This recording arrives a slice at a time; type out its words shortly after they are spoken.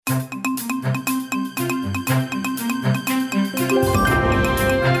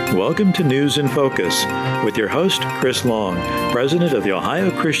Welcome to News in Focus with your host, Chris Long, President of the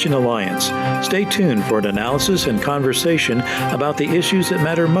Ohio Christian Alliance. Stay tuned for an analysis and conversation about the issues that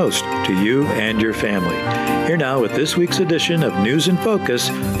matter most to you and your family. Here now with this week's edition of News in Focus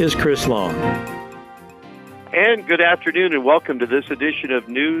is Chris Long. And good afternoon and welcome to this edition of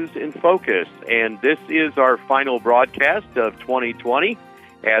News in Focus. And this is our final broadcast of 2020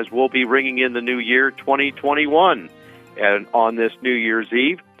 as we'll be ringing in the new year 2021 and on this New Year's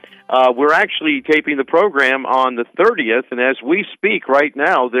Eve. We're actually taping the program on the 30th, and as we speak right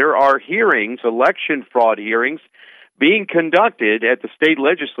now, there are hearings, election fraud hearings, being conducted at the state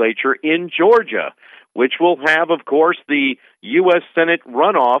legislature in Georgia, which will have, of course, the U.S. Senate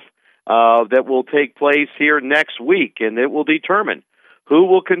runoff that will take place here next week, and it will determine who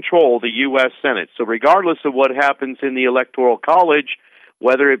will control the U.S. Senate. So regardless of what happens in the Electoral College,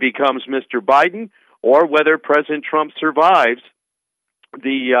 whether it becomes Mr. Biden or whether President Trump survives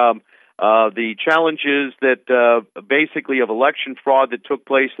the challenges that basically of election fraud that took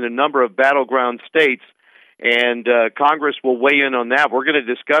place in a number of battleground states, and Congress will weigh in on that. We're going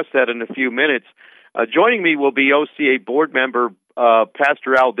to discuss that in a few minutes. Joining me will be OCA board member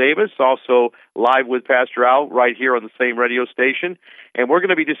Pastor Al Davis, also live with Pastor Al right here on the same radio station, and we're going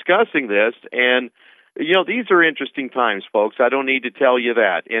to be discussing this. And you know, these are interesting times, folks. I don't need to tell you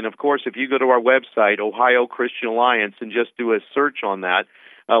that. And, of course, if you go to our website, Ohio Christian Alliance, and just do a search on that,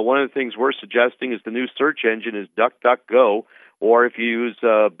 one of the things we're suggesting is the new search engine is DuckDuckGo, or if you use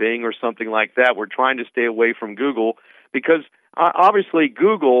Bing or something like that. We're trying to stay away from Google because, obviously,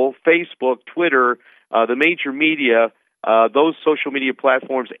 Google, Facebook, Twitter, the major media, those social media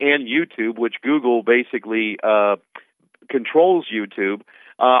platforms, and YouTube, which Google basically controls YouTube,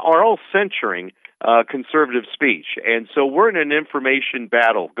 are all censoring conservative speech. And so we're in an information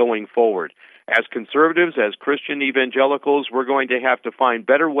battle going forward. As conservatives, as Christian evangelicals, we're going to have to find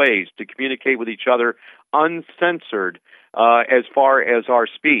better ways to communicate with each other uncensored as far as our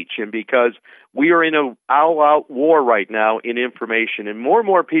speech. And because we are in an all-out war right now in information, and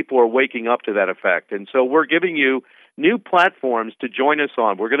more people are waking up to that effect. And so we're giving you new platforms to join us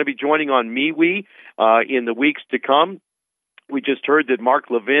on. We're going to be joining on MeWe in the weeks to come. We just heard that Mark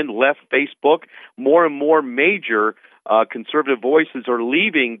Levin left Facebook. More and more major conservative voices are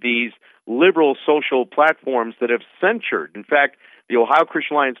leaving these liberal social platforms that have censored. In fact, the Ohio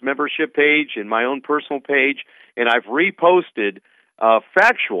Christian Alliance membership page and my own personal page, and I've reposted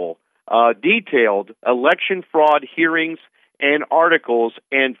factual, detailed election fraud hearings and articles,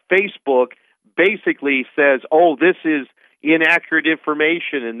 and Facebook basically says, oh, this is inaccurate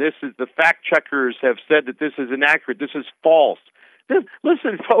information, and this is the fact checkers have said that this is inaccurate, this is false.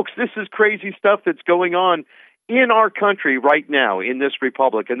 Listen, folks, this is crazy stuff that's going on in our country right now, in this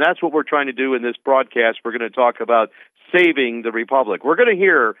republic, and that's what we're trying to do in this broadcast. We're going to talk about saving the republic. We're going to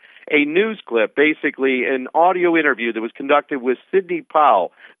hear a news clip, basically an audio interview that was conducted with Sidney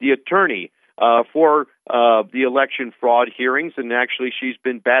Powell, the attorney for the election fraud hearings, and actually she's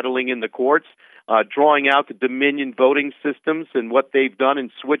been battling in the courts, drawing out the Dominion voting systems and what they've done in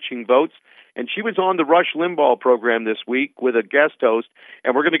switching votes. And she was on the Rush Limbaugh program this week with a guest host,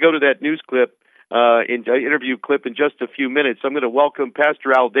 and we're going to go to that news clip, interview clip in just a few minutes. I'm going to welcome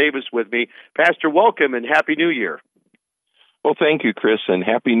Pastor Al Davis with me. Pastor, welcome and Happy New Year. Well, thank you, Chris, and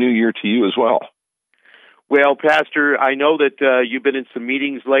Happy New Year to you as well. Well, Pastor, I know that you've been in some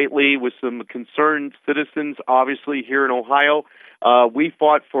meetings lately with some concerned citizens, obviously, here in Ohio. We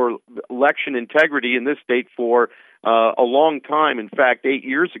fought for election integrity in this state for a long time. In fact, 8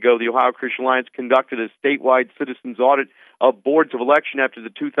 years ago, the Ohio Christian Alliance conducted a statewide citizens audit of boards of election after the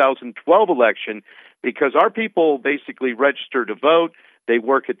 2012 election because our people basically register to vote. They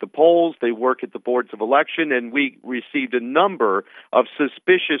work at the polls, they work at the boards of election, and we received a number of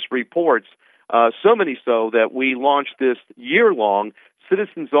suspicious reports. So many so that we launched this year-long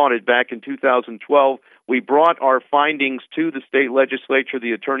citizens audit back in 2012. We brought our findings to the state legislature,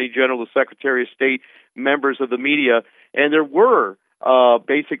 the Attorney General, the Secretary of State, members of the media, and there were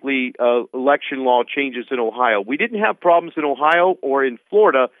basically election law changes in Ohio. We didn't have problems in Ohio or in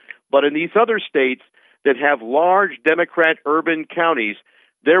Florida, but in these other states that have large Democrat urban counties,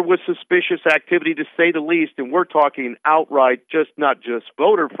 there was suspicious activity, to say the least, and we're talking outright, not just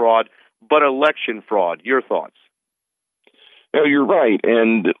voter fraud, but election fraud. Your thoughts? No, you're right.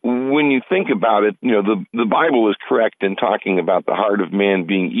 And when you think about it, you know, the Bible is correct in talking about the heart of man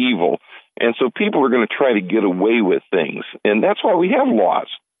being evil. And so people are going to try to get away with things. And that's why we have laws.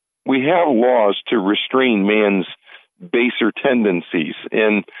 We have laws to restrain man's baser tendencies.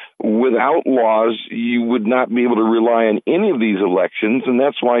 And without laws, you would not be able to rely on any of these elections. And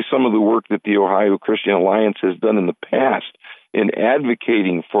that's why some of the work that the Ohio Christian Alliance has done in the past in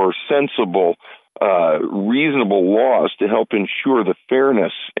advocating for sensible, reasonable laws to help ensure the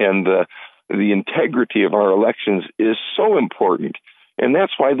fairness and the integrity of our elections is so important. And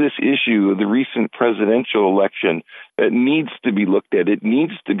that's why this issue, the recent presidential election, it needs to be looked at. It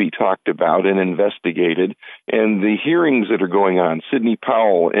needs to be talked about and investigated. And the hearings that are going on, Sidney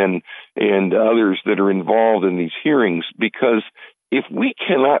Powell and others that are involved in these hearings, because if we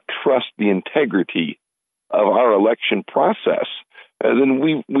cannot trust the integrity of our election process, then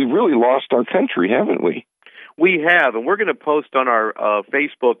we've really lost our country, haven't we? We have, and we're going to post on our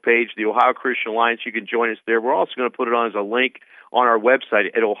Facebook page, the Ohio Christian Alliance. You can join us there. We're also going to put it on as a link on our website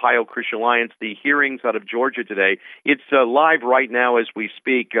at Ohio Christian Alliance, the hearings out of Georgia today. It's live right now as we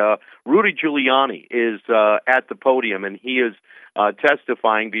speak. Rudy Giuliani is at the podium, and he is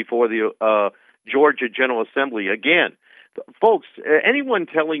testifying before the Georgia General Assembly. Again, folks, anyone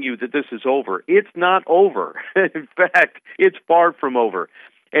telling you that this is over, it's not over. In fact, it's far from over.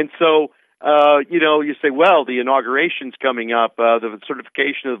 And so, you say, well, the inauguration's coming up, the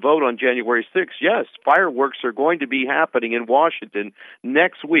certification of the vote on January 6th. Yes, fireworks are going to be happening in Washington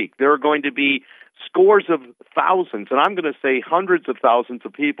next week. There are going to be scores of thousands, and I'm going to say hundreds of thousands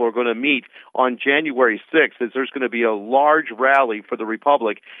of people are going to meet on January 6th as there's going to be a large rally for the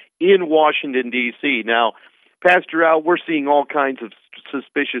Republic in Washington, D.C. Now, Pastor Al, we're seeing all kinds of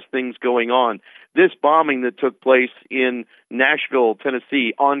suspicious things going on. This bombing that took place in Nashville,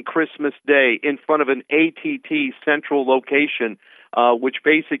 Tennessee, on Christmas Day in front of an AT&T central location, which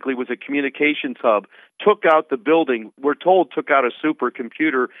basically was a communications hub, took out the building, we're told took out a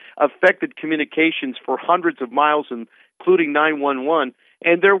supercomputer, affected communications for hundreds of miles, including 911.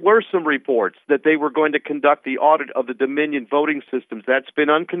 And there were some reports that they were going to conduct the audit of the Dominion voting systems. That's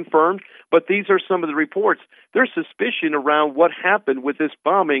been unconfirmed, but these are some of the reports. There's suspicion around what happened with this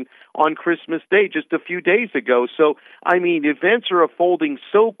bombing on Christmas Day just a few days ago. So, I mean, events are unfolding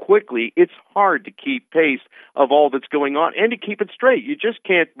so quickly, it's hard to keep pace of all that's going on and to keep it straight. You just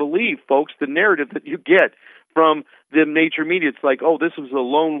can't believe, folks, the narrative that you get from the major media. It's like, oh, this was a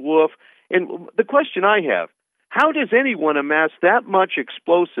lone wolf. And the question I have, how does anyone amass that much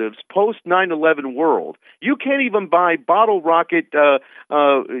explosives post 9/11 world? You can't even buy bottle rocket,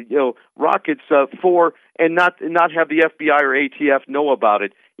 rockets for and not have the FBI or ATF know about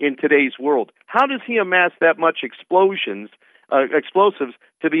it in today's world. How does he amass that much explosives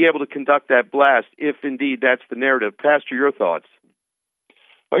to be able to conduct that blast? If indeed that's the narrative, Pastor, your thoughts?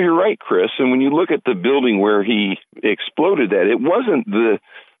 Well, you're right, Chris. And when you look at the building where he exploded at, it wasn't the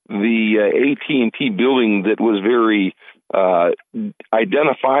AT&T building that was very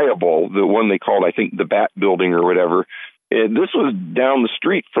identifiable, the one they called, I think, the Bat Building or whatever. This was down the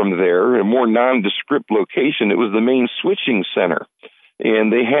street from there, a more nondescript location. It was the main switching center.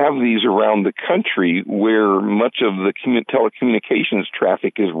 And they have these around the country where much of the telecommunications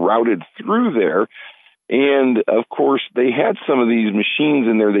traffic is routed through there. And, of course, they had some of these machines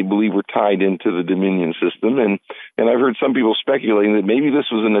in there they believe were tied into the Dominion system. And I've heard some people speculating that maybe this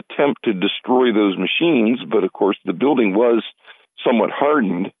was an attempt to destroy those machines. But, of course, the building was somewhat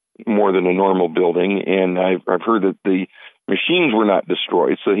hardened more than a normal building. And I've heard that the machines were not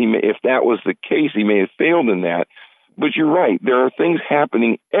destroyed. So if that was the case, he may have failed in that. But you're right. There are things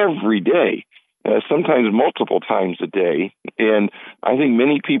happening every day. Sometimes multiple times a day. And I think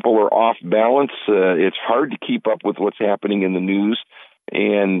many people are off balance. It's hard to keep up with what's happening in the news.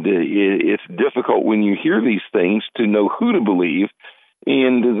 And it's difficult when you hear these things to know who to believe.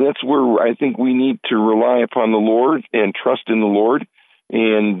 And that's where I think we need to rely upon the Lord and trust in the Lord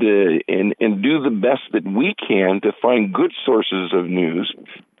and do the best that we can to find good sources of news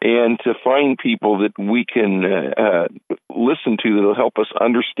and to find people that we can listen to that will help us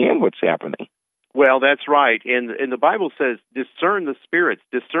understand what's happening. Well, that's right. And the Bible says, discern the spirits,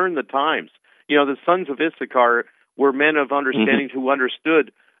 discern the times. You know, the sons of Issachar were men of understanding who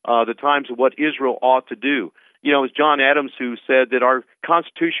understood the times of what Israel ought to do. You know, it was John Adams who said that our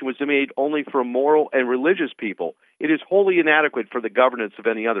Constitution was made only for moral and religious people. It is wholly inadequate for the governance of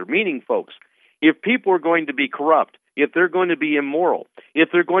any other. Meaning, folks, if people are going to be corrupt, if they're going to be immoral, if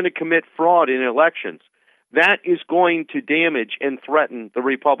they're going to commit fraud in elections, that is going to damage and threaten the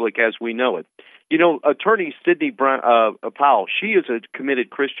Republic as we know it. You know, attorney Sidney Powell, she is a committed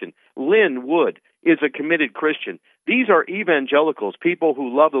Christian. Lynn Wood is a committed Christian. These are evangelicals, people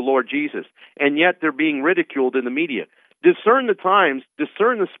who love the Lord Jesus, and yet they're being ridiculed in the media. Discern the times,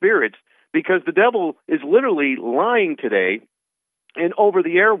 discern the spirits, because the devil is literally lying today and over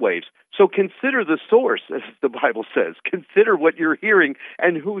the airwaves. So consider the source, as the Bible says. Consider what you're hearing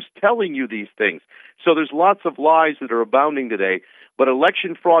and who's telling you these things. So there's lots of lies that are abounding today, but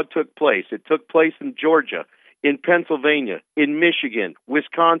election fraud took place. It took place in Georgia. in Pennsylvania, in Michigan,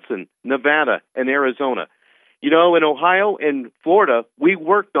 Wisconsin, Nevada, and Arizona. You know, in Ohio and Florida, we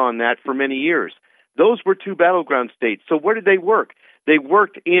worked on that for many years. Those were two battleground states. So where did they work? They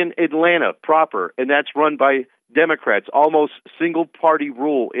worked in Atlanta proper, and that's run by Democrats, almost single-party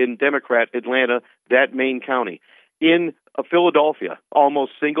rule in Democrat Atlanta, that main county. In Philadelphia,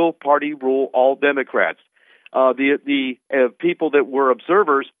 almost single-party rule, all Democrats. The people that were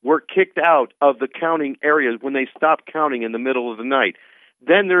observers were kicked out of the counting areas when they stopped counting in the middle of the night.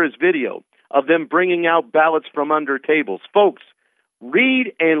 Then there is video of them bringing out ballots from under tables. Folks,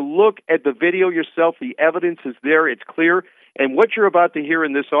 read and look at the video yourself. The evidence is there. It's clear. And what you're about to hear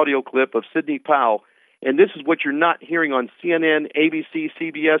in this audio clip of Sidney Powell, and this is what you're not hearing on CNN, ABC,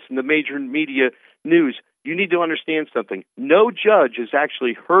 CBS, and the major media news, you need to understand something. No judge has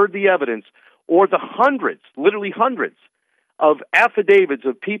actually heard the evidence or the hundreds, literally hundreds, of affidavits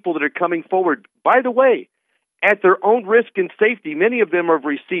of people that are coming forward. By the way, at their own risk and safety, many of them have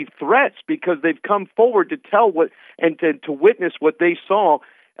received threats because they've come forward to tell what and to witness what they saw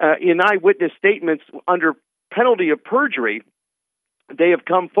in eyewitness statements under penalty of perjury. They have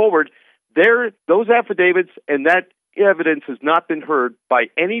come forward. Those affidavits and that evidence has not been heard by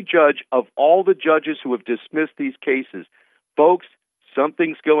any judge of all the judges who have dismissed these cases. Folks,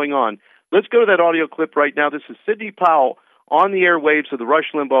 something's going on. Let's go to that audio clip right now. This is Sidney Powell on the airwaves of the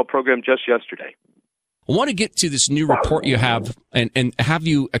Rush Limbaugh program just yesterday. I want to get to this new report you have and have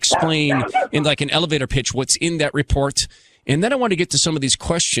you explain in like an elevator pitch what's in that report. And then I want to get to some of these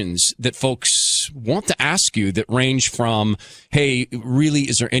questions that folks want to ask you that range from, hey, really,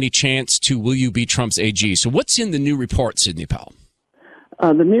 is there any chance to will you be Trump's AG? So what's in the new report, Sidney Powell?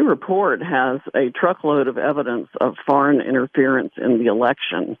 The new report has a truckload of evidence of foreign interference in the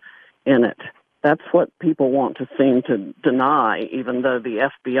election in it. That's what people want to seem to deny, even though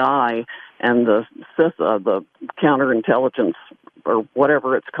the FBI and the CISA, the counterintelligence, or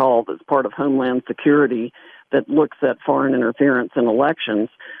whatever it's called, as part of Homeland Security that looks at foreign interference in elections,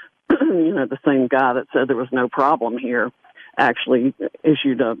 the same guy that said there was no problem here actually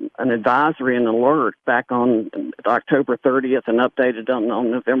issued an advisory and alert back on October 30th and updated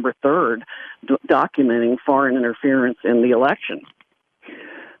on November 3rd, documenting foreign interference in the election.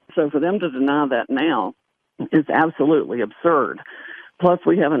 So for them to deny that now is absolutely absurd. Plus,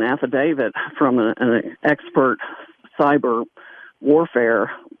 we have an affidavit from an expert cyber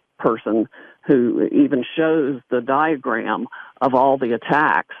warfare person who even shows the diagram of all the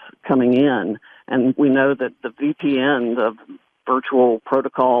attacks coming in. And we know that the VPN, the virtual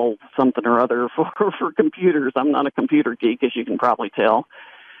protocol something or other for computers, I'm not a computer geek, as you can probably tell.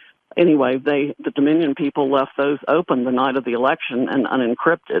 Anyway, the Dominion people left those open the night of the election and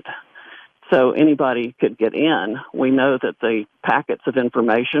unencrypted, so anybody could get in. We know that the packets of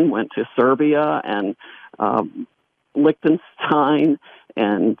information went to Serbia and Liechtenstein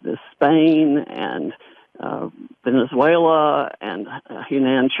and Spain and Venezuela and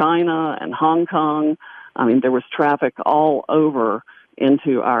Hunan, China and Hong Kong. I mean, there was traffic all over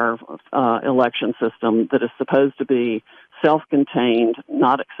into our election system that is supposed to be self-contained,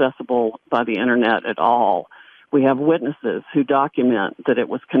 not accessible by the Internet at all. We have witnesses who document that it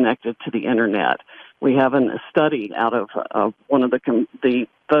was connected to the Internet. We have a study out of one of the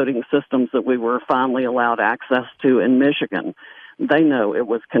voting systems that we were finally allowed access to in Michigan. They know it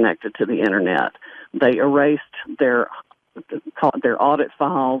was connected to the Internet. They erased their audit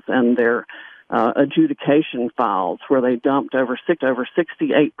files and their adjudication files, where they dumped over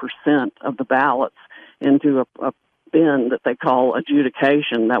 68% of the ballots into a bin that they call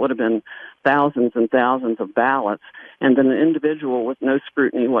adjudication. That would have been thousands and thousands of ballots. And then an individual with no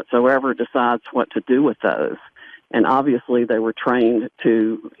scrutiny whatsoever decides what to do with those. And obviously they were trained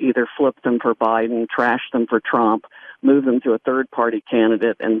to either flip them for Biden, trash them for Trump, move them to a third-party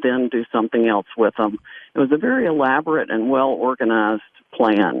candidate, and then do something else with them. It was a very elaborate and well-organized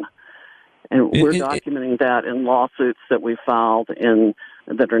plan. And we're documenting that in lawsuits that we filed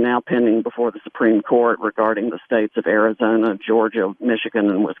that are now pending before the Supreme Court regarding the states of Arizona, Georgia, Michigan,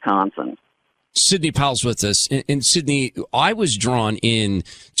 and Wisconsin. Sidney Powell's with us. And Sidney, I was drawn in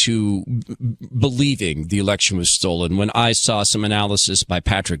to believing the election was stolen when I saw some analysis by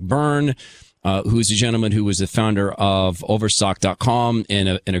Patrick Byrne, who's a gentleman who was the founder of Overstock.com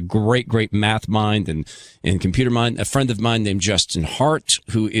and a great math mind and computer mind. A friend of mine named Justin Hart,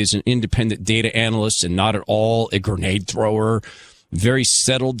 who is an independent data analyst and not at all a grenade thrower, very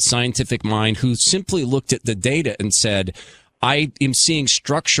settled scientific mind, who simply looked at the data and said, I am seeing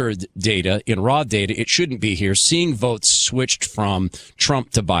structured data in raw data. It shouldn't be here. Seeing votes switched from Trump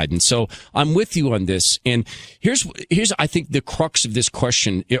to Biden. So I'm with you on this. And here's I think the crux of this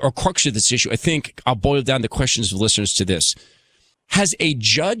question, or crux of this issue. I think I'll boil down the questions of listeners to this. Has a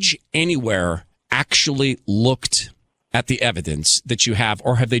judge anywhere actually looked at the evidence that you have,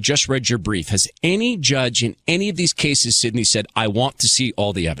 or have they just read your brief? Has any judge in any of these cases, Sidney, said, I want to see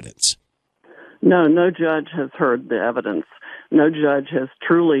all the evidence? No, no judge has heard the evidence. No judge has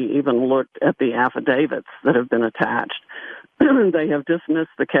truly even looked at the affidavits that have been attached. They have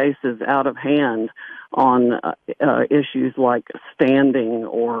dismissed the cases out of hand on issues like standing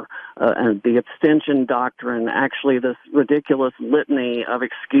or the abstention doctrine, actually this ridiculous litany of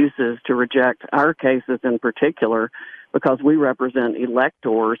excuses to reject our cases in particular, because we represent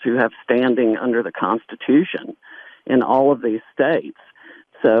electors who have standing under the Constitution in all of these states.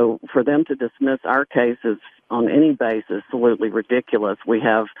 So for them to dismiss our cases on any basis, absolutely ridiculous. We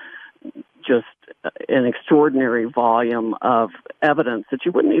have just an extraordinary volume of evidence that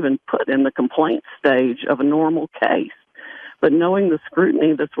you wouldn't even put in the complaint stage of a normal case. But knowing the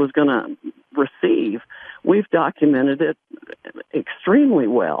scrutiny this was going to receive, we've documented it extremely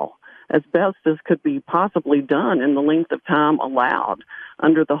well, as best as could be possibly done in the length of time allowed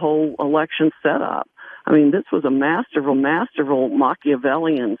under the whole election setup. I mean, this was a masterful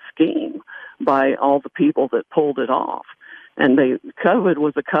Machiavellian scheme by all the people that pulled it off. And COVID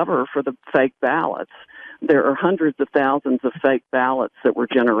was a cover for the fake ballots. There are hundreds of thousands of fake ballots that were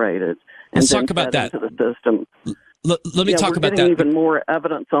generated and Let's talk about that. into the system. Let me talk about that. We're getting even more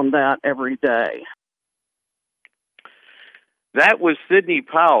evidence on that every day. That was Sidney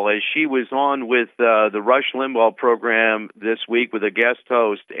Powell as she was on with the Rush Limbaugh program this week with a guest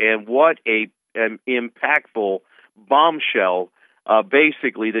host, and what an impactful bombshell,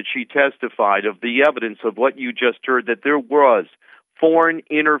 basically, that she testified of the evidence of what you just heard, that there was foreign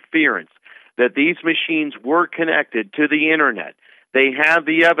interference, that these machines were connected to the Internet. They have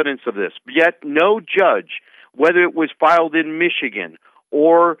the evidence of this, yet no judge, whether it was filed in Michigan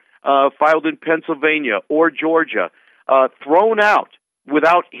or filed in Pennsylvania or Georgia, thrown out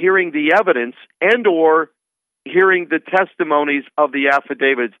without hearing the evidence and or hearing the testimonies of the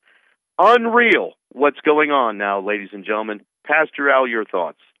affidavits. Unreal what's going on now, ladies and gentlemen. Pastor Al, your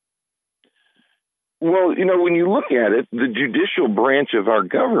thoughts? Well, when you look at it, the judicial branch of our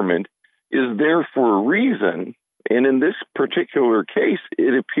government is there for a reason. And in this particular case,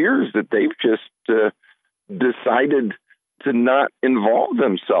 it appears that they've just decided to not involve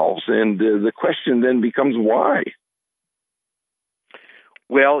themselves. And the question then becomes why?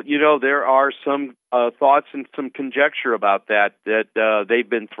 Well, there are some thoughts and some conjecture about that they've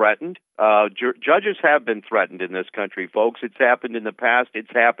been threatened. Judges have been threatened in this country, folks. It's happened in the past.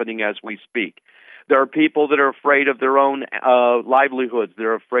 It's happening as we speak. There are people that are afraid of their own livelihoods.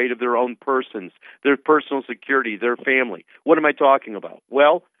 They're afraid of their own persons, their personal security, their family. What am I talking about?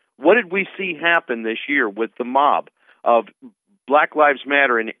 Well, what did we see happen this year with the mob of Black Lives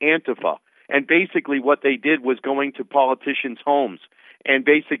Matter and Antifa? And basically what they did was going to politicians' homes and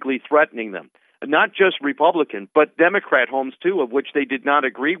basically threatening them. Not just Republican, but Democrat homes, too, of which they did not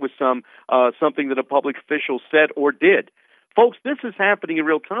agree with something that a public official said or did. Folks, this is happening in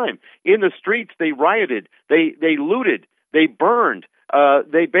real time. In the streets, they rioted, they looted, they burned,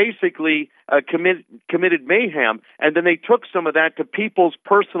 they basically committed mayhem, and then they took some of that to people's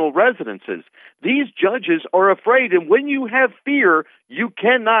personal residences. These judges are afraid, and when you have fear, you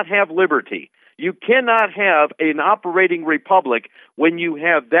cannot have liberty. You cannot have an operating republic when you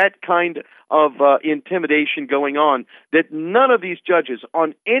have that kind of intimidation going on, that none of these judges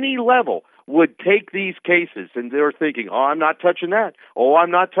on any level would take these cases, and they're thinking, oh, I'm not touching that. Oh,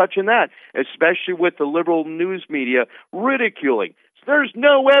 I'm not touching that, especially with the liberal news media ridiculing. There's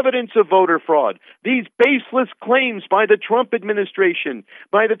no evidence of voter fraud. These baseless claims by the Trump administration,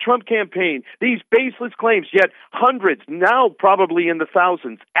 by the Trump campaign, these baseless claims, yet hundreds, now probably in the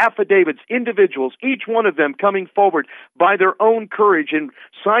thousands, affidavits, individuals, each one of them coming forward by their own courage and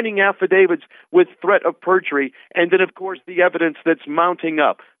signing affidavits with threat of perjury, and then, of course, the evidence that's mounting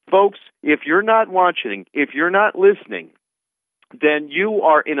up. Folks, if you're not watching, if you're not listening, then you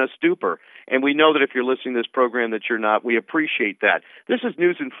are in a stupor. And we know that if you're listening to this program that you're not. We appreciate that. This is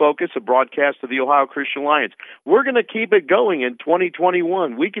News in Focus, a broadcast of the Ohio Christian Alliance. We're going to keep it going in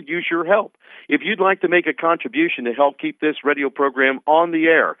 2021. We could use your help. If you'd like to make a contribution to help keep this radio program on the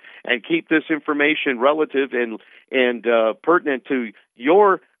air and keep this information relative and pertinent to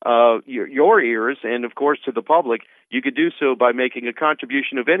your ears and, of course, to the public, You could do so by making a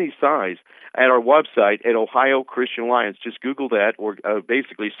contribution of any size at our website at Ohio Christian Alliance. Just Google that, or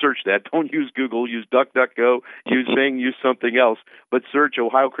basically search that. Don't use Google. Use DuckDuckGo. Use Bing. Use something else. But search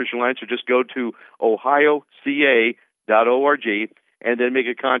Ohio Christian Alliance, or just go to ohioca.org and then make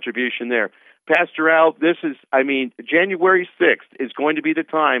a contribution there. Pastor Al, January 6th is going to be the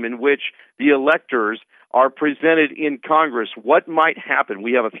time in which the electors are presented in Congress. What might happen?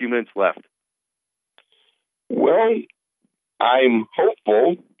 We have a few minutes left. Well, I'm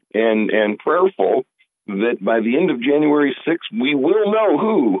hopeful and prayerful that by the end of January 6th, we will know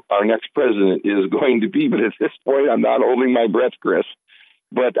who our next president is going to be. But at this point, I'm not holding my breath, Chris.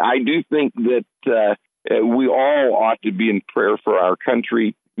 But I do think that we all ought to be in prayer for our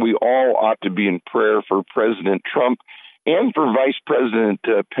country. We all ought to be in prayer for President Trump and for Vice President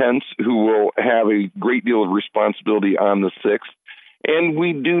Pence, who will have a great deal of responsibility on the 6th. And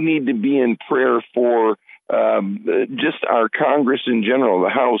we do need to be in prayer for just our Congress in general, the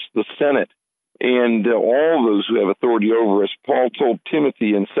House, the Senate, and all those who have authority over us. Paul told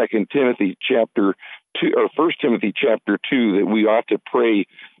Timothy in 2 Timothy chapter 2, or 1 Timothy chapter 2, that we ought to pray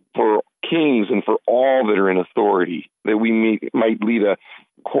for kings and for all that are in authority, that we might lead a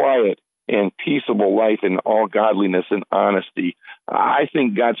quiet and peaceable life in all godliness and honesty. I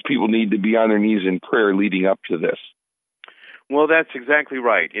think God's people need to be on their knees in prayer leading up to this. Well, that's exactly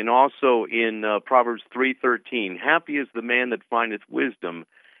right. And also in Proverbs 3:13, happy is the man that findeth wisdom,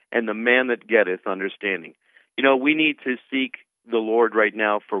 and the man that getteth understanding. You know, we need to seek the Lord right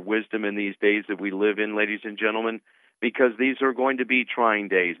now for wisdom in these days that we live in, ladies and gentlemen, because these are going to be trying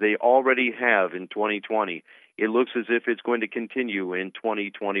days. They already have in 2020. It looks as if it's going to continue in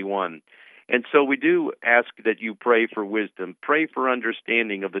 2021. And so we do ask that you pray for wisdom, pray for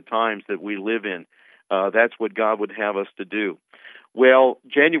understanding of the times that we live in. That's what God would have us to do. Well,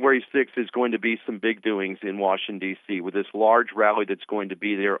 January 6th is going to be some big doings in Washington, D.C., with this large rally that's going to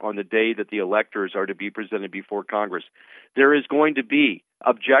be there on the day that the electors are to be presented before Congress. There is going to be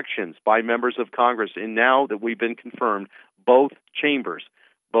objections by members of Congress, and now that we've been confirmed, both chambers,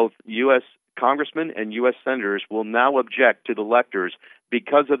 both U.S. congressmen and U.S. senators will now object to the electors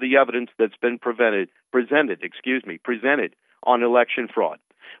because of the evidence that's been presented on election fraud.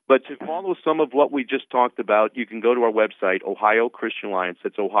 But to follow some of what we just talked about, you can go to our website, Ohio Christian Alliance.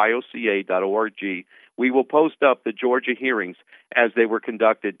 That's ohioca.org. We will post up the Georgia hearings as they were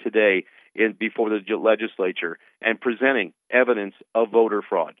conducted today before the legislature and presenting evidence of voter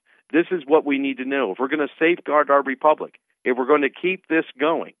fraud. This is what we need to know. If we're going to safeguard our republic, if we're going to keep this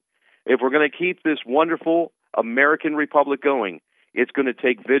going, if we're going to keep this wonderful American republic going, it's going to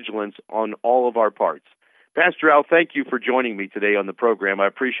take vigilance on all of our parts. Pastor Al, thank you for joining me today on the program. I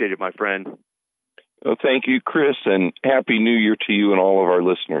appreciate it, my friend. Well, thank you, Chris, and Happy New Year to you and all of our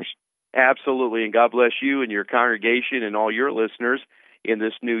listeners. Absolutely, and God bless you and your congregation and all your listeners in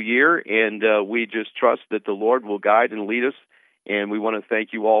this new year. And we just trust that the Lord will guide and lead us, and we want to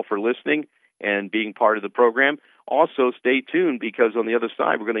thank you all for listening and being part of the program. Also, stay tuned, because on the other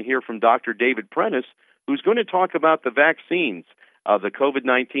side, we're going to hear from Dr. David Prentice, who's going to talk about the vaccines, the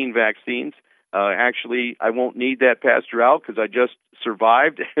COVID-19 vaccines. Actually, I won't need that, Pastor Al, because I just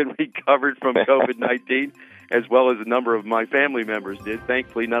survived and recovered from COVID-19, as well as a number of my family members did.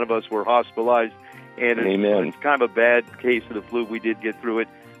 Thankfully, none of us were hospitalized, and it's kind of a bad case of the flu. We did get through it.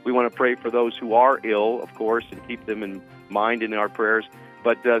 We want to pray for those who are ill, of course, and keep them in mind in our prayers.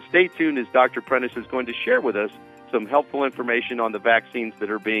 But stay tuned, as Dr. Prentice is going to share with us some helpful information on the vaccines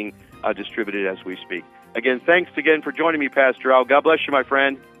that are being distributed as we speak. Again, thanks again for joining me, Pastor Al. God bless you, my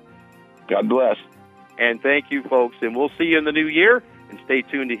friend. God bless. And thank you, folks. And we'll see you in the new year. And stay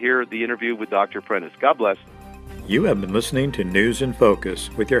tuned to hear the interview with Dr. Prentice. God bless. You have been listening to News in Focus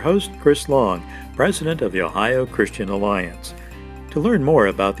with your host, Chris Long, president of the Ohio Christian Alliance. To learn more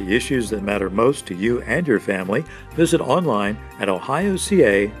about the issues that matter most to you and your family, visit online at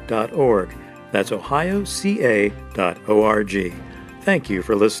ohioca.org. That's ohioca.org. Thank you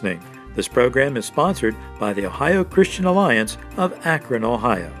for listening. This program is sponsored by the Ohio Christian Alliance of Akron,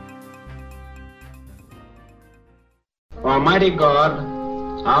 Ohio. Almighty God,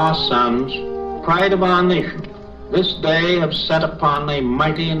 our sons, pride of our nation, this day have set upon a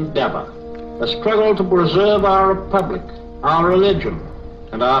mighty endeavor, a struggle to preserve our republic, our religion,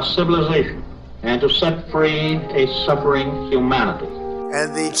 and our civilization, and to set free a suffering humanity.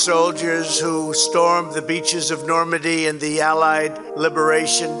 And the soldiers who stormed the beaches of Normandy and the Allied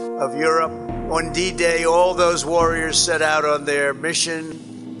liberation of Europe. On D-Day, all those warriors set out on their mission.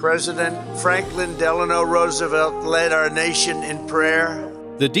 President Franklin Delano Roosevelt led our nation in prayer.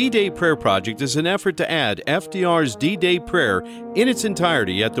 The D-Day Prayer Project is an effort to add FDR's D-Day prayer in its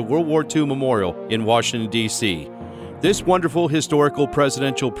entirety at the World War II Memorial in Washington, D.C. This wonderful historical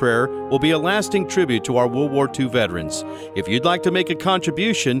presidential prayer will be a lasting tribute to our World War II veterans. If you'd like to make a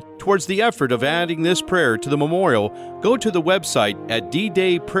contribution towards the effort of adding this prayer to the memorial, go to the website at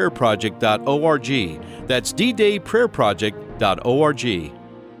ddayprayerproject.org. That's ddayprayerproject.org.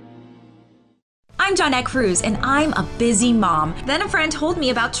 I'm Johnette Cruz, and I'm a busy mom. Then a friend told me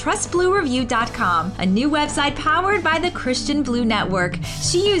about TrustBlueReview.com, a new website powered by the Christian Blue Network.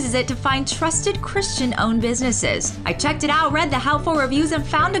 She uses it to find trusted Christian-owned businesses. I checked it out, read the helpful reviews, and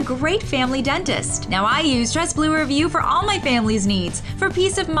found a great family dentist. Now I use Trust Blue Review for all my family's needs. For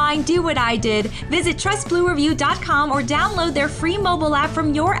peace of mind, do what I did. Visit TrustBlueReview.com or download their free mobile app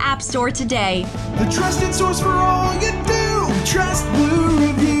from your app store today. The trusted source for all you do. Trust Blue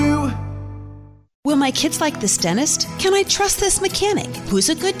Review. Will my kids like this dentist? Can I trust this mechanic? Who's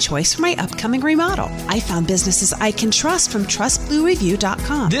a good choice for my upcoming remodel? I found businesses I can trust from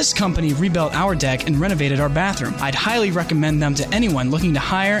TrustBlueReview.com. This company rebuilt our deck and renovated our bathroom. I'd highly recommend them to anyone looking to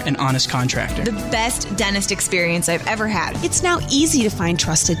hire an honest contractor. The best dentist experience I've ever had. It's now easy to find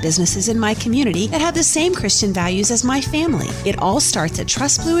trusted businesses in my community that have the same Christian values as my family. It all starts at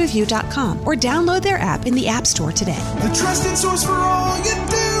TrustBlueReview.com or download their app in the App Store today. The trusted source for all you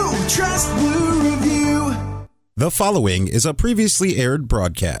do. Trust Blue Review. The following is a previously aired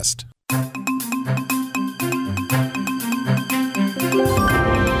broadcast.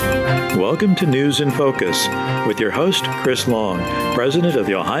 Welcome to News in Focus with your host, Chris Long, President of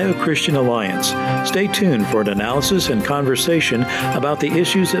the Ohio Christian Alliance. Stay tuned for an analysis and conversation about the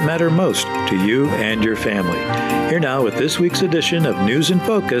issues that matter most to you and your family. Here now with this week's edition of News in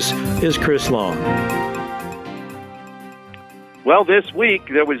Focus is Chris Long. Well, this week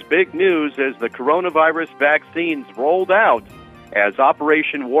there was big news as the coronavirus vaccines rolled out, as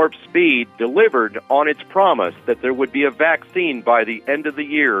Operation Warp Speed delivered on its promise that there would be a vaccine by the end of the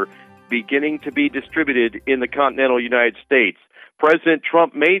year beginning to be distributed in the continental United States. President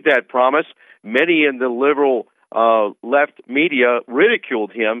Trump made that promise. Many in the liberal left media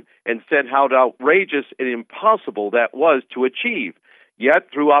ridiculed him and said how outrageous and impossible that was to achieve.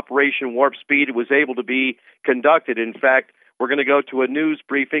 Yet, through Operation Warp Speed, it was able to be conducted. In fact, we're going to go to a news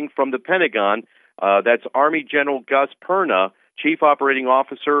briefing from the Pentagon. That's Army General Gus Perna, Chief Operating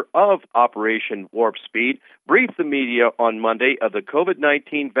Officer of Operation Warp Speed, briefed the media on Monday of the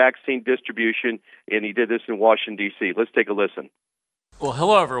COVID-19 vaccine distribution, and he did this in Washington, D.C. Let's take a listen. Well,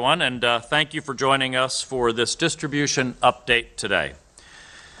 hello, everyone, and thank you for joining us for this distribution update today.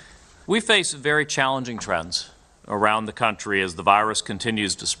 We face very challenging trends around the country as the virus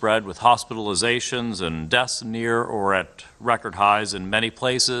continues to spread, with hospitalizations and deaths near or at record highs in many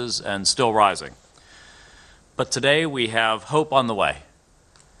places and still rising. But today we have hope on the way.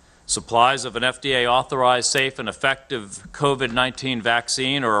 Supplies of an FDA-authorized, safe, and effective COVID-19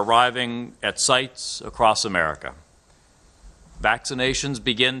 vaccine are arriving at sites across America. Vaccinations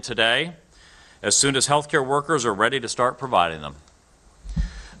begin today, as soon as healthcare workers are ready to start providing them.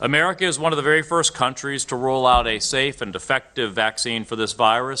 America is one of the very first countries to roll out a safe and effective vaccine for this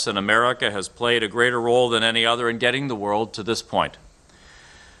virus, and America has played a greater role than any other in getting the world to this point.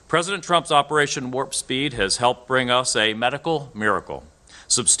 President Trump's Operation Warp Speed has helped bring us a medical miracle.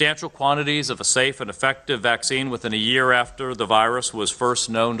 Substantial quantities of a safe and effective vaccine within a year after the virus was first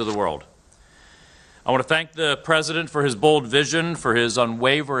known to the world. I want to thank the President for his bold vision, for his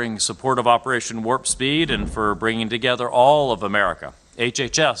unwavering support of Operation Warp Speed, and for bringing together all of America,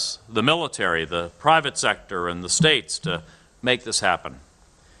 HHS, the military, the private sector, and the states to make this happen.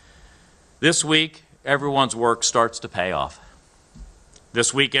 This week, everyone's work starts to pay off.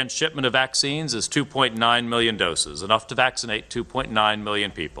 This weekend's shipment of vaccines is 2.9 million doses, enough to vaccinate 2.9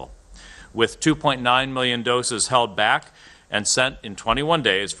 million people, with 2.9 million doses held back and sent in 21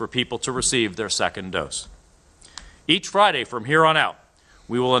 days for people to receive their second dose. Each Friday from here on out,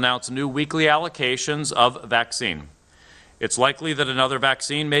 we will announce new weekly allocations of vaccine. It's likely that another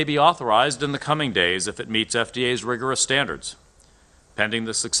vaccine may be authorized in the coming days if it meets FDA's rigorous standards. Pending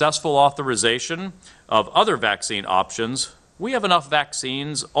the successful authorization of other vaccine options, we have enough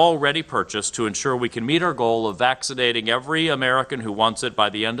vaccines already purchased to ensure we can meet our goal of vaccinating every American who wants it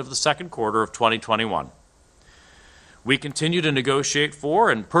by the end of the second quarter of 2021. We continue to negotiate for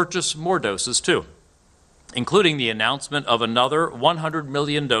and purchase more doses too, including the announcement of another 100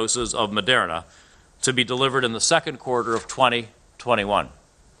 million doses of Moderna to be delivered in the second quarter of 2021.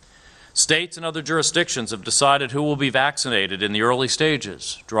 States and other jurisdictions have decided who will be vaccinated in the early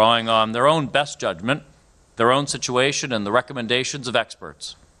stages, drawing on their own best judgment, their own situation, and the recommendations of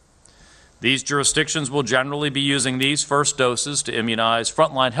experts. These jurisdictions will generally be using these first doses to immunize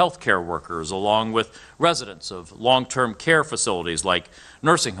frontline healthcare workers, along with residents of long-term care facilities like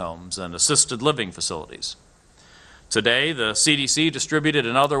nursing homes and assisted living facilities. Today, the CDC distributed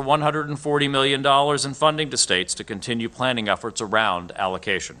another $140 million in funding to states to continue planning efforts around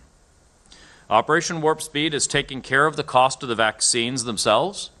allocation. Operation Warp Speed is taking care of the cost of the vaccines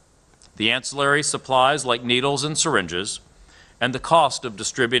themselves, the ancillary supplies like needles and syringes, and the cost of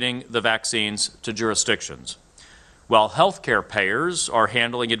distributing the vaccines to jurisdictions, while healthcare payers are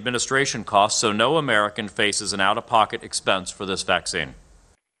handling administration costs so no American faces an out-of-pocket expense for this vaccine.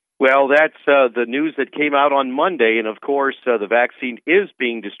 Well, that's the news that came out on Monday, and of course, the vaccine is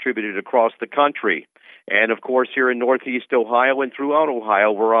being distributed across the country. And of course, here in Northeast Ohio and throughout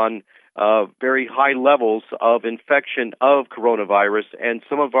Ohio, we're on very high levels of infection of coronavirus, and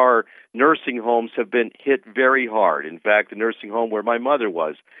some of our nursing homes have been hit very hard. In fact, the nursing home where my mother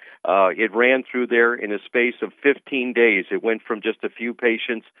was, it ran through there in a space of 15 days. It went from just a few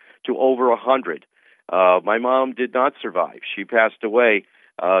patients to over 100. My mom did not survive. She passed away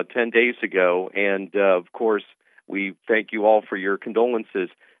 10 days ago, and of course, we thank you all for your condolences.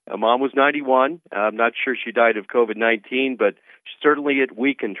 Mom was 91. I'm not sure she died of COVID-19, but certainly it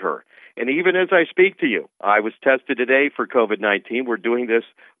weakened her. And even as I speak to you, I was tested today for COVID-19. We're doing this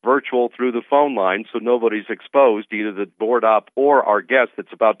virtual through the phone line, so nobody's exposed, either the board op or our guest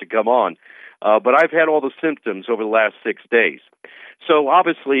that's about to come on. But I've had all the symptoms over the last 6 days. So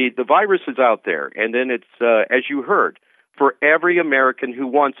obviously the virus is out there, and then it's, as you heard, for every American who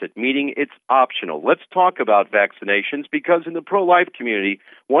wants it, meaning it's optional. Let's talk about vaccinations, because in the pro-life community,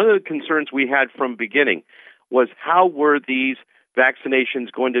 one of the concerns we had from the beginning was how were these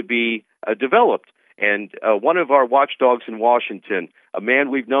vaccinations going to be developed. And one of our watchdogs in Washington, a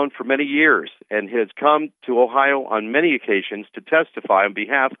man we've known for many years and has come to Ohio on many occasions to testify on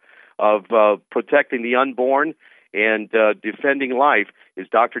behalf of protecting the unborn and defending life, is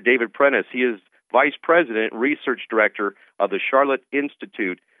Dr. David Prentice. He is Vice President and Research Director of the Lozier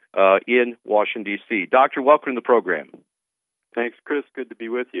Institute in Washington, D.C. Doctor, welcome to the program. Thanks, Chris. Good to be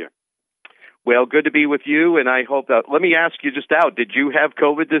with you. Well, good to be with you, and I hope that... Let me ask you just out, did you have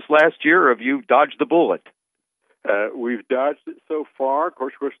COVID this last year, or have you dodged the bullet? We've dodged it so far. Of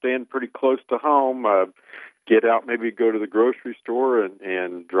course, we're staying pretty close to home. Get out, maybe go to the grocery store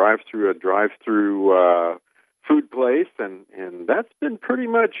and drive through a drive-through food place, and that's been pretty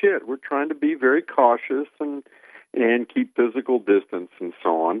much it. We're trying to be very cautious and keep physical distance and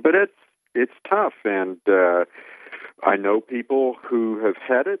so on, but it's tough, and I know people who have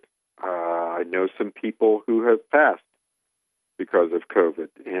had it. I know some people who have passed because of COVID,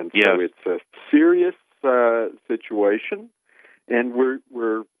 and so it's a serious situation, and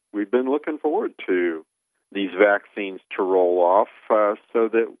we've been looking forward to these vaccines to roll off so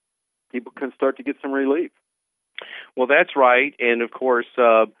that people can start to get some relief. Well, that's right. And of course,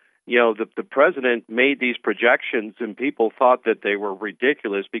 the president made these projections and people thought that they were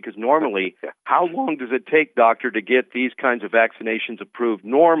ridiculous, because normally, how long does it take, doctor, to get these kinds of vaccinations approved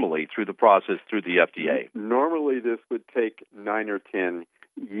normally through the process through the FDA? Normally, this would take 9 or 10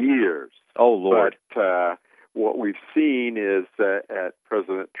 years. Oh, Lord. But what we've seen is that at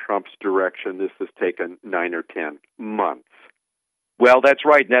President Trump's direction, this has taken 9 or 10 months. Well, that's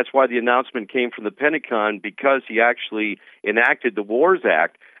right, and that's why the announcement came from the Pentagon, because he actually enacted the WARS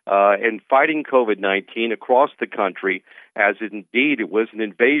Act and fighting COVID-19 across the country, as indeed it was an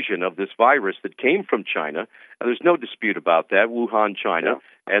invasion of this virus that came from China. And there's no dispute about that, Wuhan, China,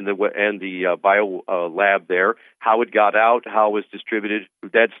 and the bio lab there. How it got out, how it was distributed,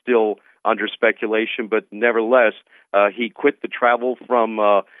 that's still under speculation, but nevertheless, he quit the travel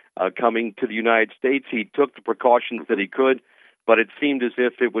from coming to the United States. He took the precautions that he could, but it seemed as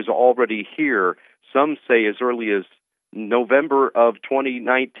if it was already here. Some say as early as November of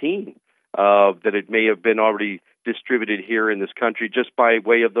 2019 that it may have been already distributed here in this country, just by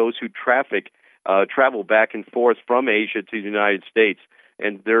way of those who travel back and forth from Asia to the United States.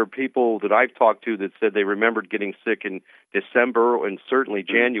 And there are people that I've talked to that said they remembered getting sick in December and certainly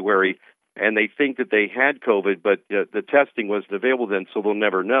January, and they think that they had COVID, but the testing wasn't available then, so they'll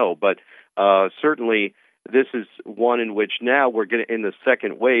never know. But certainly this is one in which now we're getting in the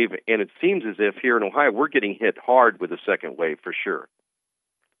second wave, and it seems as if here in Ohio we're getting hit hard with the second wave for sure.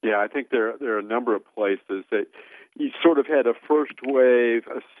 Yeah, I think there are a number of places that you sort of had a first wave,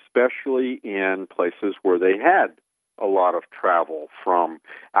 especially in places where they had a lot of travel from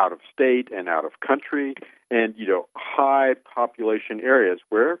out of state and out of country, and high population areas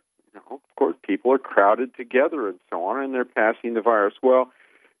where of course people are crowded together and so on, and they're passing the virus. Well,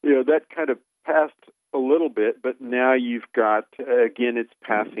 that kind of passed a little bit, but now you've got, again, it's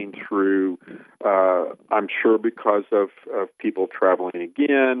passing through, I'm sure because of people traveling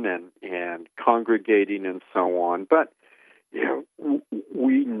again and congregating and so on. But,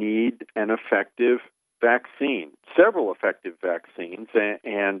 we need an effective vaccine, several effective vaccines,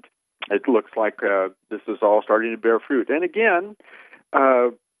 and it looks like this is all starting to bear fruit. And again,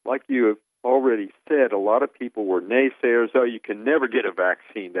 like you have already said, a lot of people were naysayers. Oh, you can never get a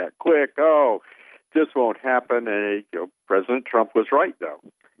vaccine that quick. Oh, this won't happen. And President Trump was right, though.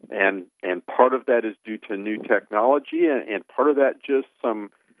 And part of that is due to new technology, and part of that just some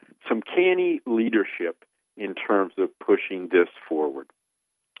canny leadership in terms of pushing this forward.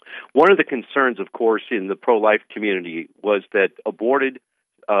 One of the concerns, of course, in the pro-life community was that aborted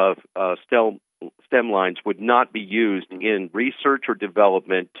stem lines would not be used in research or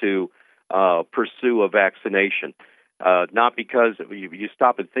development to pursue a vaccination. Not because you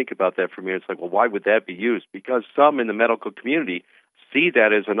stop and think about that for a minute. It's like, well, why would that be used? Because some in the medical community see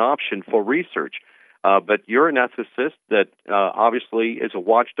that as an option for research. But you're an ethicist that obviously is a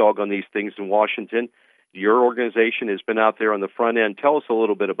watchdog on these things in Washington. Your organization has been out there on the front end. Tell us a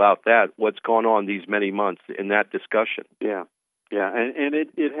little bit about that, what's gone on these many months in that discussion. Yeah, and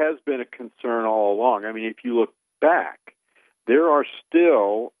it has been a concern all along. I mean, if you look back, there are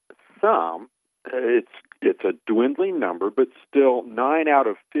still some, it's a dwindling number, but still 9 out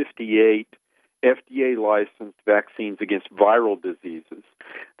of 58 FDA-licensed vaccines against viral diseases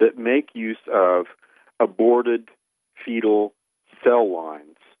that make use of aborted fetal cell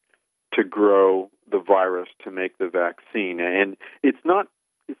lines to grow the virus to make the vaccine. And it's not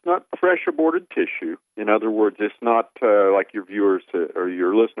fresh aborted tissue. In other words, it's not like your viewers or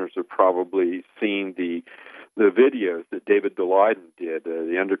your listeners have probably seen the videos that David Daleiden did,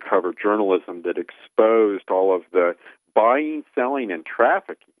 the undercover journalism that exposed all of the buying, selling, and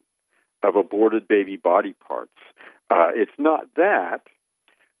trafficking of aborted baby body parts. It's not that.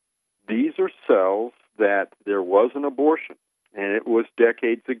 These are cells that there was an abortion, and it was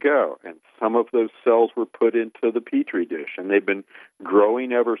decades ago, and some of those cells were put into the Petri dish, and they've been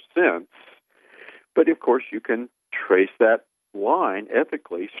growing ever since. But, of course, you can trace that line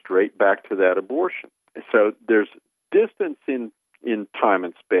ethically straight back to that abortion. So there's distance in time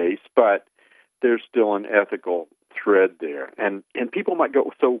and space, but there's still an ethical thread there. And people might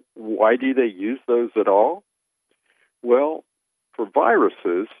go, so why do they use those at all? Well, for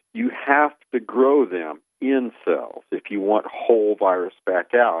viruses, you have to grow them in cells if you want whole virus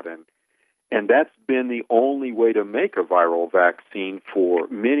back out. And that's been the only way to make a viral vaccine for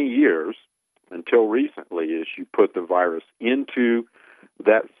many years, until recently, is you put the virus into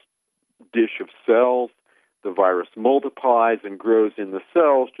that dish of cells. The virus multiplies and grows in the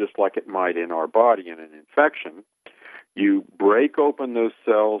cells just like it might in our body in an infection. You break open those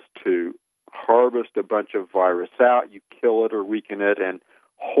cells to harvest a bunch of virus out. You kill it or weaken it, and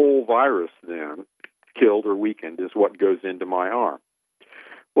whole virus then, killed or weakened, is what goes into my arm.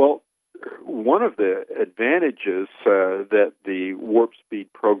 Well, one of the advantages that the Warp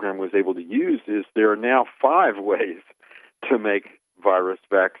Speed program was able to use is there are now 5 ways to make virus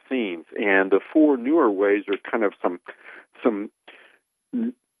vaccines, and the 4 newer ways are kind of some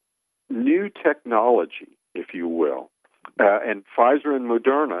new technology, if you will. And Pfizer and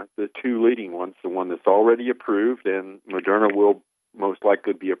Moderna, the 2 leading ones, the one that's already approved, and Moderna will most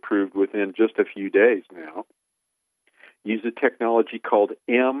likely be approved within just a few days now, use a technology called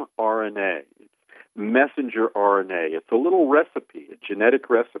mRNA, messenger RNA. It's a little recipe, a genetic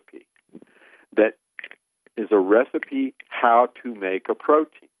recipe, that is a recipe how to make a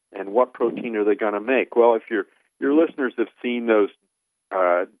protein. And what protein are they going to make? Well, if your listeners have seen those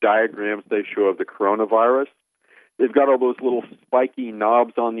diagrams they show of the coronavirus, they've got all those little spiky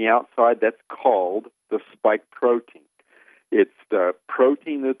knobs on the outside. That's called the spike protein. It's the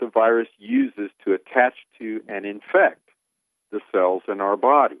protein that the virus uses to attach to and infect the cells in our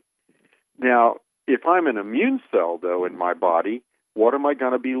body. Now, if I'm an immune cell, though, in my body, what am I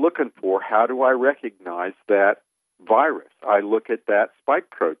going to be looking for? How do I recognize that virus? I look at that spike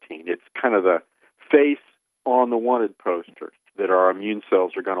protein. It's kind of the face on the wanted poster that our immune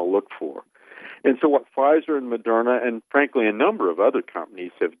cells are going to look for. And so what Pfizer and Moderna, and frankly a number of other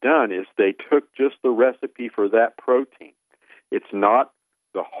companies have done, is they took just the recipe for that protein. It's not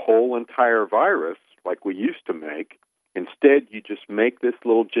the whole entire virus like we used to make. Instead, you just make this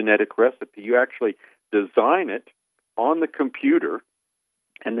little genetic recipe. You actually design it on the computer,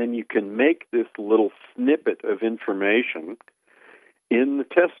 and then you can make this little snippet of information in the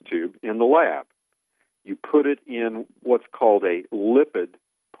test tube in the lab. You put it in what's called a lipid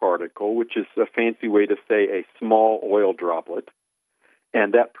particle, which is a fancy way to say a small oil droplet,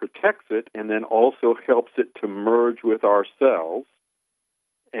 and that protects it and then also helps it to merge with our cells.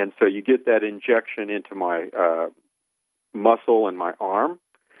 And so you get that injection into my muscle and my arm.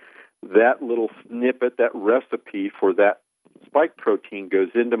 That little snippet, that recipe for that spike protein goes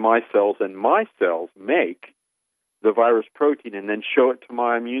into my cells, and my cells make the virus protein and then show it to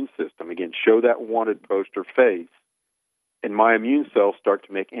my immune system. Again, show that wanted poster face, and my immune cells start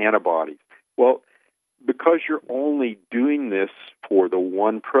to make antibodies. Well, because you're only doing this for the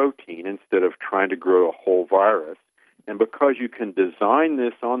one protein instead of trying to grow a whole virus, and because you can design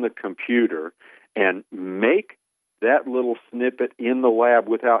this on the computer and make that little snippet in the lab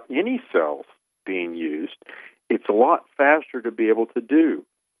without any cells being used, it's a lot faster to be able to do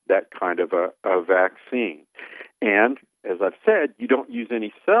that kind of a vaccine. And as I've said, you don't use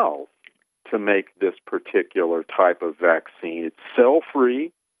any cells to make this particular type of vaccine. It's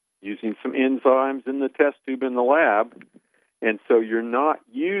cell-free, using some enzymes in the test tube in the lab, and so you're not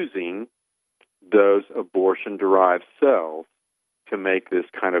using those abortion-derived cells to make this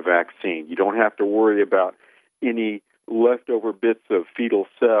kind of vaccine. You don't have to worry about any leftover bits of fetal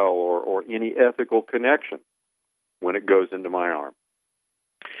cell or any ethical connection when it goes into my arm.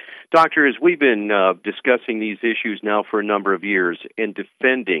 Doctor, as we've been discussing these issues now for a number of years and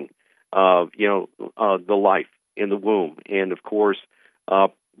defending, the life in the womb, and of course,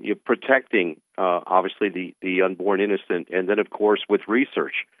 protecting, obviously, the unborn innocent, and then, of course, with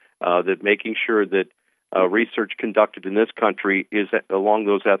research, that making sure that research conducted in this country is along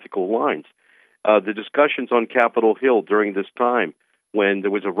those ethical lines. The discussions on Capitol Hill during this time, when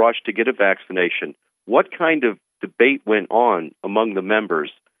there was a rush to get a vaccination, what kind of debate went on among the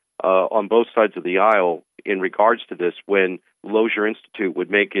members on both sides of the aisle in regards to this, when Lozier Institute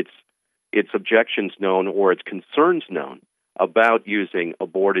would make its objections known or its concerns known about using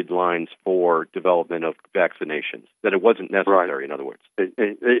aborted lines for development of vaccinations, that it wasn't necessary, right. In other words. And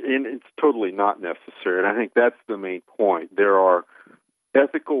it's totally not necessary, and I think that's the main point. There are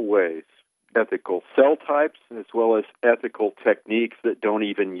ethical ways, ethical cell types, as well as ethical techniques that don't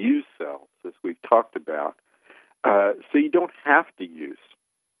even use cells, as we've talked about. So you don't have to use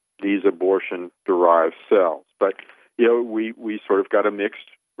these abortion-derived cells. But, we sort of got a mixed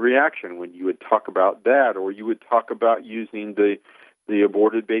reaction when you would talk about that, or you would talk about using the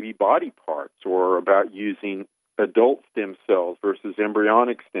aborted baby body parts, or about using adult stem cells versus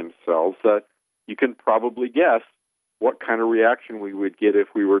embryonic stem cells. You can probably guess what kind of reaction we would get if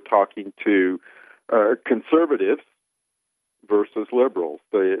we were talking to conservatives versus liberals.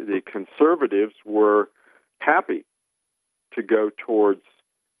 The conservatives were happy to go towards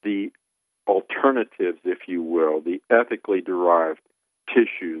the alternatives, if you will, the ethically derived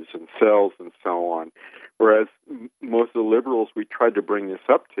tissues and cells and so on, whereas most of the liberals we tried to bring this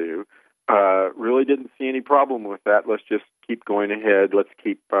up to really didn't see any problem with that. Let's just keep going ahead. Let's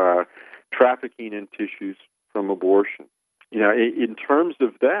keep trafficking in tissues from abortion. In terms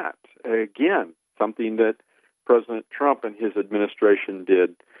of that, again, something that President Trump and his administration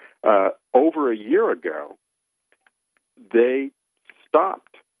did over a year ago, they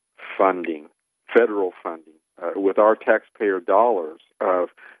stopped funding, federal funding, with our taxpayer dollars, of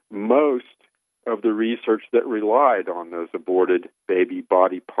most of the research that relied on those aborted baby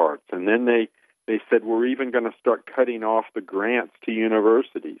body parts. And then they said, we're even going to start cutting off the grants to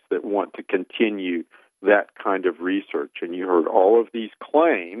universities that want to continue that kind of research. And you heard all of these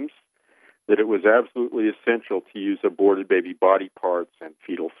claims that it was absolutely essential to use aborted baby body parts and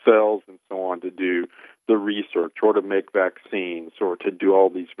fetal cells and so on to do the research or to make vaccines or to do all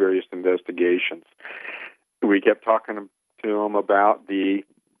these various investigations. We kept talking to them about the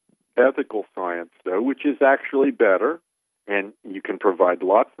ethical science, though, which is actually better, and you can provide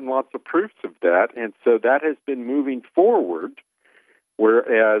lots and lots of proofs of that. And so that has been moving forward,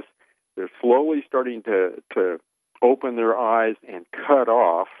 whereas they're slowly starting to open their eyes and cut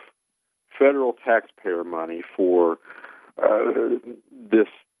off federal taxpayer money for this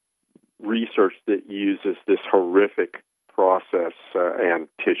research that uses this horrific process and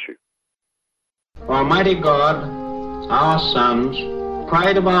tissue. Almighty God, our sons,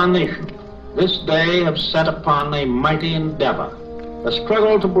 pride of our nation, this day have set upon a mighty endeavor, a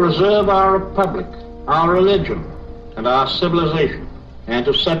struggle to preserve our republic, our religion, and our civilization, and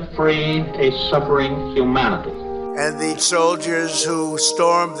to set free a suffering humanity. And the soldiers who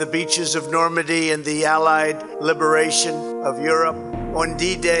stormed the beaches of Normandy and the Allied liberation of Europe. On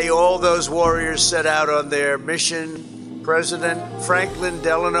D-Day, all those warriors set out on their mission. President Franklin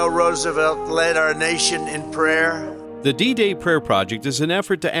Delano Roosevelt led our nation in prayer. The D-Day Prayer Project is an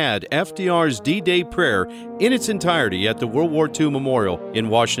effort to add FDR's D-Day prayer in its entirety at the World War II Memorial in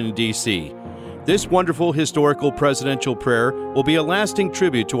Washington, D.C. This wonderful historical presidential prayer will be a lasting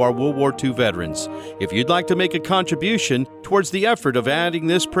tribute to our World War II veterans. If you'd like to make a contribution towards the effort of adding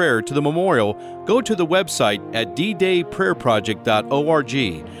this prayer to the memorial, go to the website at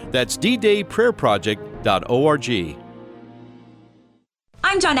ddayprayerproject.org. That's ddayprayerproject.org.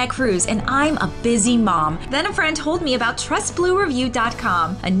 I'm Johnette Cruz, and I'm a busy mom. Then a friend told me about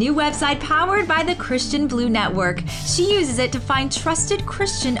TrustBlueReview.com, a new website powered by the Christian Blue Network. She uses it to find trusted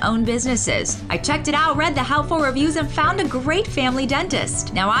Christian-owned businesses. I checked it out, read the helpful reviews, and found a great family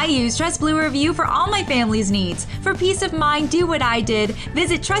dentist. Now I use Trust Blue Review for all my family's needs. For peace of mind, do what I did.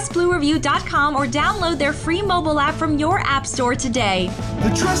 Visit TrustBlueReview.com or download their free mobile app from your app store today.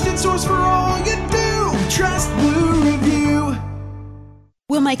 The trusted source for all you do. Trust Blue Review.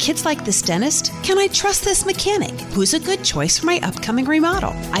 Will my kids like this dentist? Can I trust this mechanic? Who's a good choice for my upcoming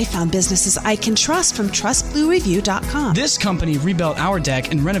remodel? I found businesses I can trust from TrustBlueReview.com. This company rebuilt our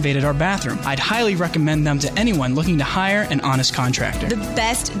deck and renovated our bathroom. I'd highly recommend them to anyone looking to hire an honest contractor. The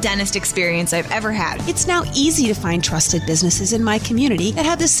best dentist experience I've ever had. It's now easy to find trusted businesses in my community that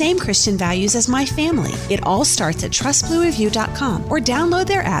have the same Christian values as my family. It all starts at TrustBlueReview.com or download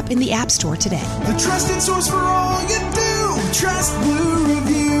their app in the App Store today. The trusted source for all you do. Trust Blue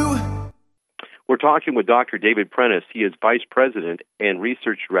Review. We're talking with Dr. David Prentice. He is Vice President and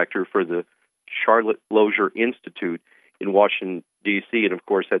Research Director for the Charlotte Lozier Institute in Washington, D.C., and, of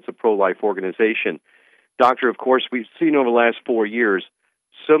course, that's a pro-life organization. Doctor, of course, we've seen over the last 4 years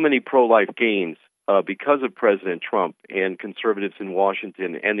so many pro-life gains because of President Trump and conservatives in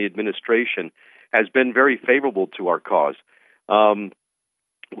Washington, and the administration has been very favorable to our cause. When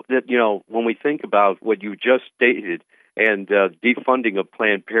we think about what you just stated, and defunding of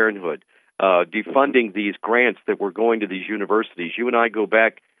Planned Parenthood, defunding these grants that were going to these universities. You and I go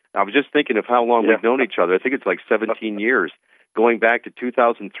back, I was just thinking of how long we've known each other. I think it's like 17 years, going back to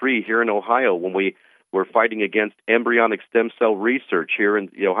 2003 here in Ohio when we were fighting against embryonic stem cell research here in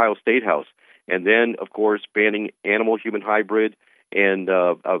the Ohio State House. And then, of course, banning animal-human hybrid and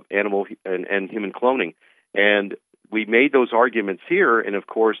animal and human cloning. And we made those arguments here, and of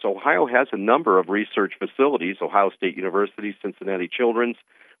course, Ohio has a number of research facilities, Ohio State University, Cincinnati Children's,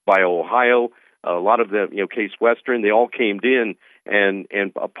 BioOhio, a lot of them, Case Western, they all came in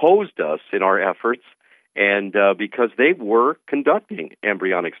and opposed us in our efforts, and because they were conducting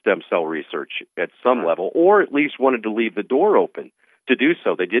embryonic stem cell research at some level, or at least wanted to leave the door open to do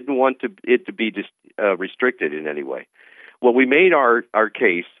so. They didn't want it to be restricted in any way. Well, we made our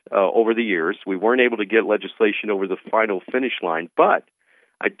case over the years. We weren't able to get legislation over the final finish line, but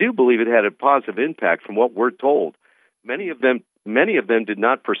I do believe it had a positive impact from what we're told. Many of them did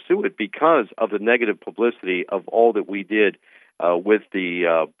not pursue it because of the negative publicity of all that we did with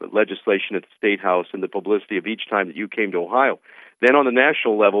the legislation at the State House and the publicity of each time that you came to Ohio. Then on the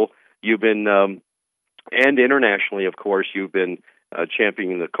national level, you've been, and internationally, of course, you've been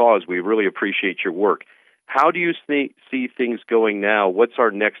championing the cause. We really appreciate your work. How do you see things going now? What's our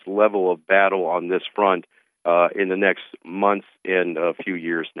next level of battle on this front in the next months and a few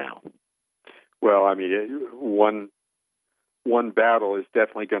years now? Well, I mean, one battle is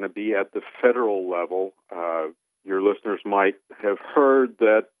definitely going to be at the federal level. Your listeners might have heard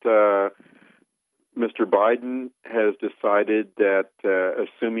that Mr. Biden has decided that,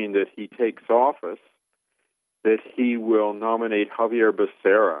 assuming that he takes office, that he will nominate Javier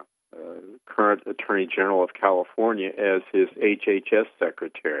Becerra, current Attorney General of California, as his HHS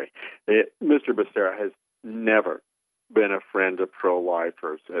secretary. Mr. Becerra has never been a friend of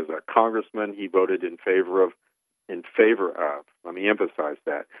pro-lifers. As a congressman, he voted in favor of, let me emphasize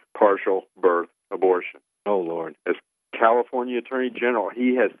that, partial birth abortion. Oh, Lord. As California Attorney General,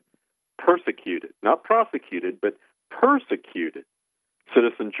 he has persecuted, not prosecuted, but persecuted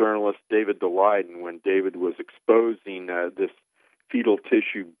citizen journalist David Daleiden when David was exposing this fetal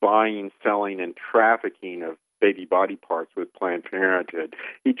tissue buying, selling, and trafficking of baby body parts with Planned Parenthood.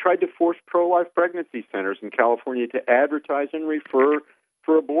 He tried to force pro-life pregnancy centers in California to advertise and refer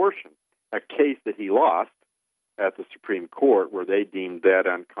for abortion, a case that he lost at the Supreme Court where they deemed that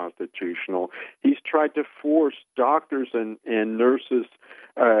unconstitutional. He's tried to force doctors and nurses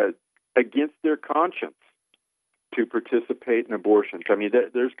against their conscience to participate in abortions. I mean,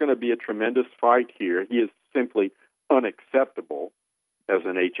 there's going to be a tremendous fight here. He is simply unacceptable as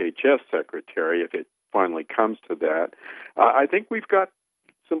an HHS secretary if it finally comes to that. I think we've got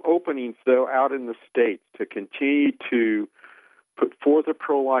some openings, though, out in the states to continue to put forth a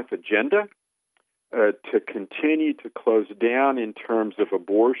pro-life agenda, to continue to close down in terms of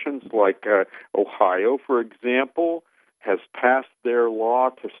abortions, like Ohio, for example, has passed their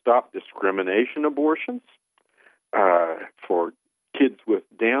law to stop discrimination abortions for kids with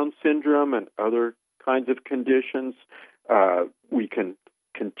Down syndrome and other kinds of conditions. We can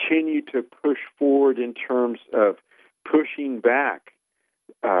continue to push forward in terms of pushing back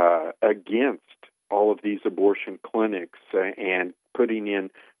against all of these abortion clinics and putting in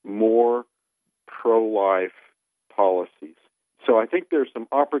more pro-life policies. So I think there's some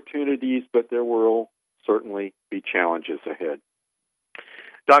opportunities, but there will certainly be challenges ahead.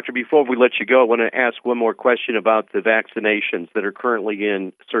 Doctor, before we let you go, I want to ask one more question about the vaccinations that are currently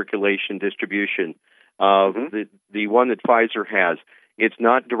in circulation distribution. The one that Pfizer has, it's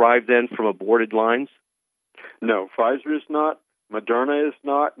not derived then from aborted lines? No, Pfizer is not. Moderna is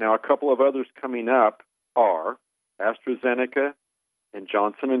not. Now, a couple of others coming up are AstraZeneca and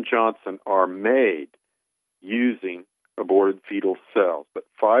Johnson & Johnson are made using aborted fetal cells. But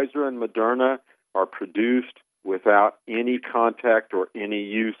Pfizer and Moderna are produced without any contact or any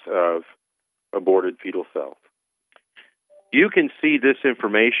use of aborted fetal cells. You can see this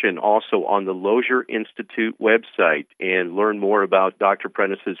information also on the Lozier Institute website and learn more about Dr.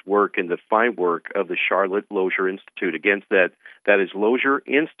 Prentice's work and the fine work of the Charlotte Lozier Institute. Again, that is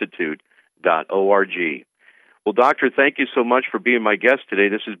lozierinstitute.org. Well, Doctor, thank you so much for being my guest today.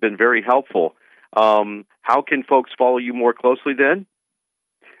 This has been very helpful. How can folks follow you more closely then?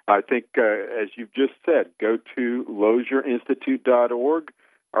 I think, as you've just said, go to lozierinstitute.org.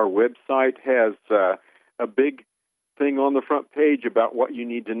 Our website has a big thing on the front page about what you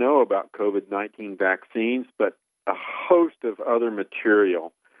need to know about COVID-19 vaccines, but a host of other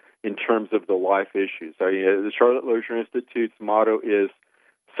material in terms of the life issues. The Charlotte Lozier Institute's motto is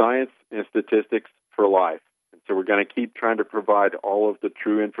science and statistics for life. And so we're going to keep trying to provide all of the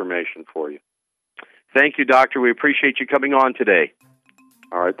true information for you. Thank you, Doctor. We appreciate you coming on today.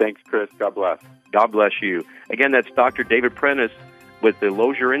 All right. Thanks, Chris. God bless. God bless you. Again, that's Dr. David Prentice with the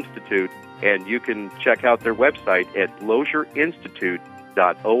Lozier Institute, and you can check out their website at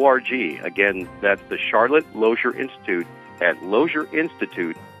lozierinstitute.org. Again, that's the Charlotte Lozier Institute at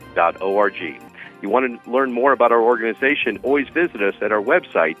lozierinstitute.org. You want to learn more about our organization, always visit us at our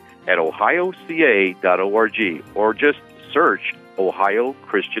website at ohioca.org or just search Ohio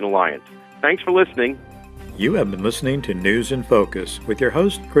Christian Alliance. Thanks for listening. You have been listening to News in Focus with your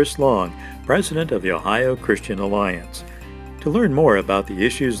host, Chris Long, President of the Ohio Christian Alliance. To learn more about the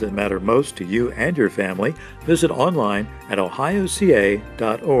issues that matter most to you and your family, visit online at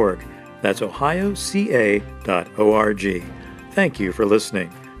ohioca.org. That's ohioca.org. Thank you for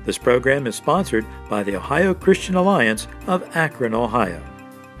listening. This program is sponsored by the Ohio Christian Alliance of Akron, Ohio.